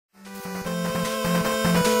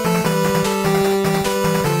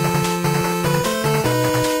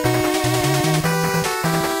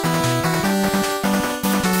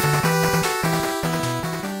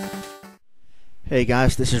Hey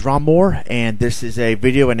guys, this is Ron Moore, and this is a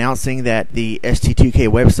video announcing that the ST2K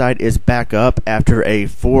website is back up after a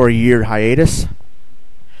 4-year hiatus.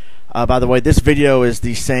 By the way, this video is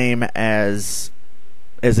the same as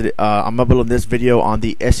I'm uploading this video on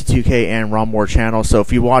the ST2K and Ron Moore channel, so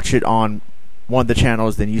if you watch it on one of the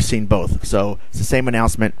channels, then you've seen both. So it's the same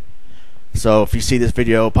announcement. So if you see this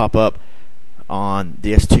video pop up on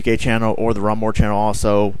the ST2K channel or the Ron Moore channel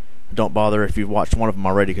also, don't bother if you've watched one of them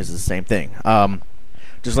already because it's the same thing.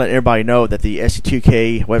 Just let everybody know that the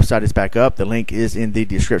ST2K website is back up. The link is in the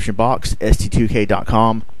description box,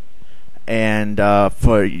 st2k.com. And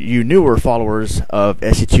for you newer followers of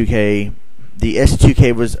ST2K, the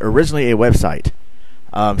ST2K was originally a website.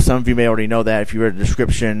 Some of you may already know that if you read the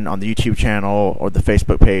description on the YouTube channel or the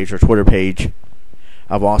Facebook page or Twitter page.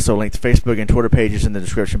 I've also linked Facebook and Twitter pages in the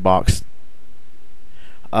description box.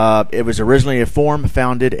 It was originally a forum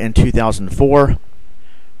founded in 2004,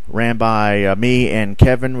 ran by me and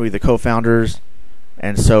Kevin. We're the co-founders,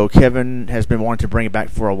 and so Kevin has been wanting to bring it back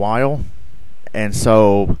for a while, and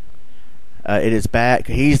so it is back.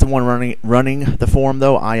 He's the one running the forum,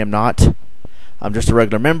 though. I am not. I'm just a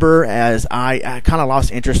regular member, as I kind of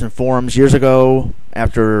lost interest in forums years ago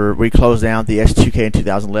after we closed down the ST2K in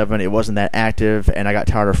 2011. It wasn't that active, and I got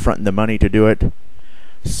tired of fronting the money to do it.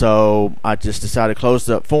 So I just decided to close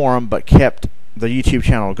the forum, but kept the YouTube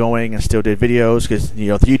channel going and still did videos because the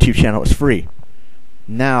YouTube channel is free.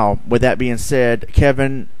 Now, with that being said,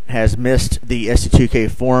 Kevin has missed the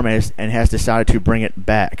ST2K forum and has decided to bring it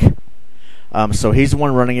back. So he's the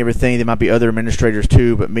one running everything. There might be other administrators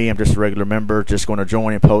too, but me, I'm just a regular member, just going to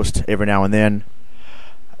join and post every now and then.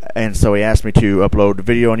 And so he asked me to upload a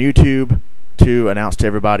video on YouTube to announce to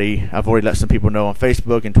everybody. I've already let some people know on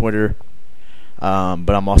Facebook and Twitter.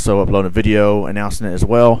 But I'm also uploading a video announcing it as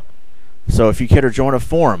well. So if you care to join a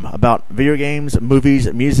forum about video games,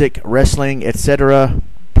 movies, music, wrestling, etc.,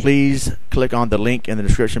 please click on the link in the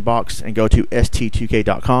description box and go to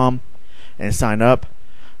st2k.com and sign up.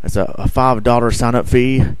 It's a $5 sign-up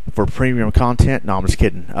fee for premium content. No, I'm just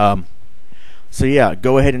kidding. So yeah,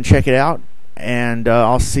 go ahead and check it out, and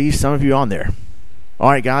I'll see some of you on there. All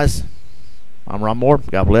right, guys. I'm Ron Moore.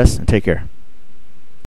 God bless, and take care.